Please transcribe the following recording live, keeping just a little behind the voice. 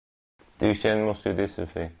Duchenne Muscular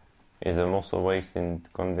Dystrophy is a muscle wasting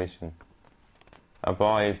condition. A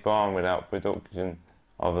boy is born without production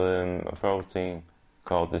of a protein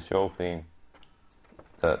called dystrophin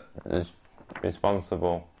that is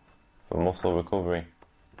responsible for muscle recovery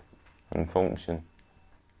and function.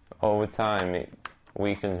 Over time it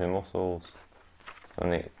weakens my muscles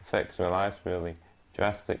and it affects my life really,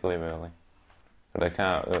 drastically really. But I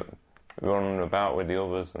can't run about with the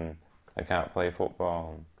others and I can't play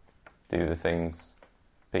football and do the things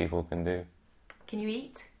people can do. Can you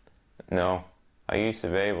eat? No, I used to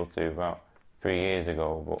be able to about 3 years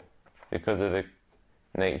ago, but because of the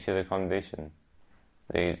nature of the condition,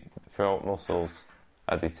 the throat muscles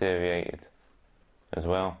are deteriorated as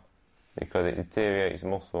well, because it deteriorates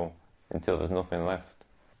muscle until there's nothing left.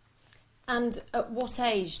 And at what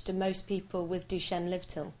age do most people with Duchenne live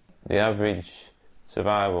till? The average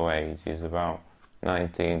survival age is about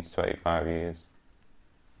 19 to 25 years.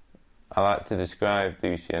 I like to describe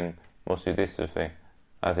Duchenne Muscular Dystrophy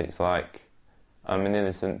as it's like I'm an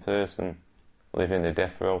innocent person living a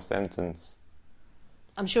death row sentence.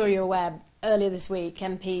 I'm sure you're aware, earlier this week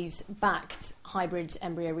MPs backed hybrid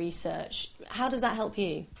embryo research. How does that help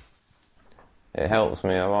you? It helps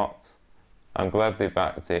me a lot. I'm glad they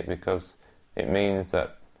backed it because it means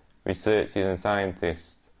that researchers and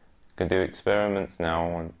scientists can do experiments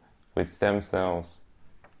now with stem cells,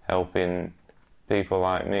 helping people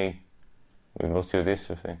like me with muscular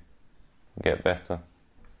dystrophy get better.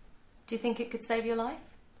 Do you think it could save your life?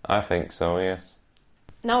 I think so, yes.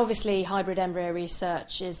 Now obviously hybrid embryo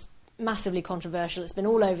research is massively controversial. It's been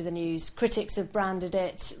all over the news. Critics have branded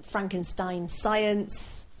it Frankenstein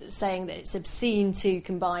science, saying that it's obscene to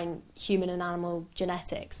combine human and animal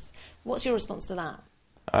genetics. What's your response to that?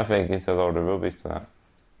 I think it's a load of rubbish, that,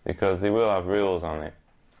 because they will have rules on it.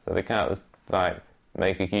 So they can't just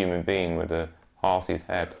make a human being with a horse's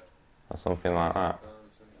head or something like that.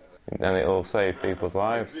 And it'll save people's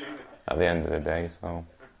lives at the end of the day, so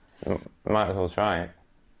you might as well try it.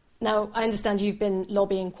 Now, I understand you've been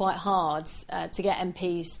lobbying quite hard to get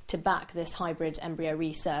MPs to back this hybrid embryo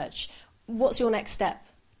research. What's your next step?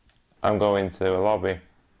 I'm going to a lobby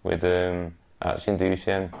with Action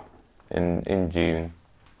Duchenne in June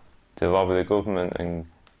to lobby the government and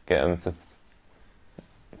get them to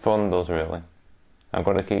fund us, really. I've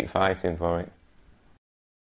got to keep fighting for it.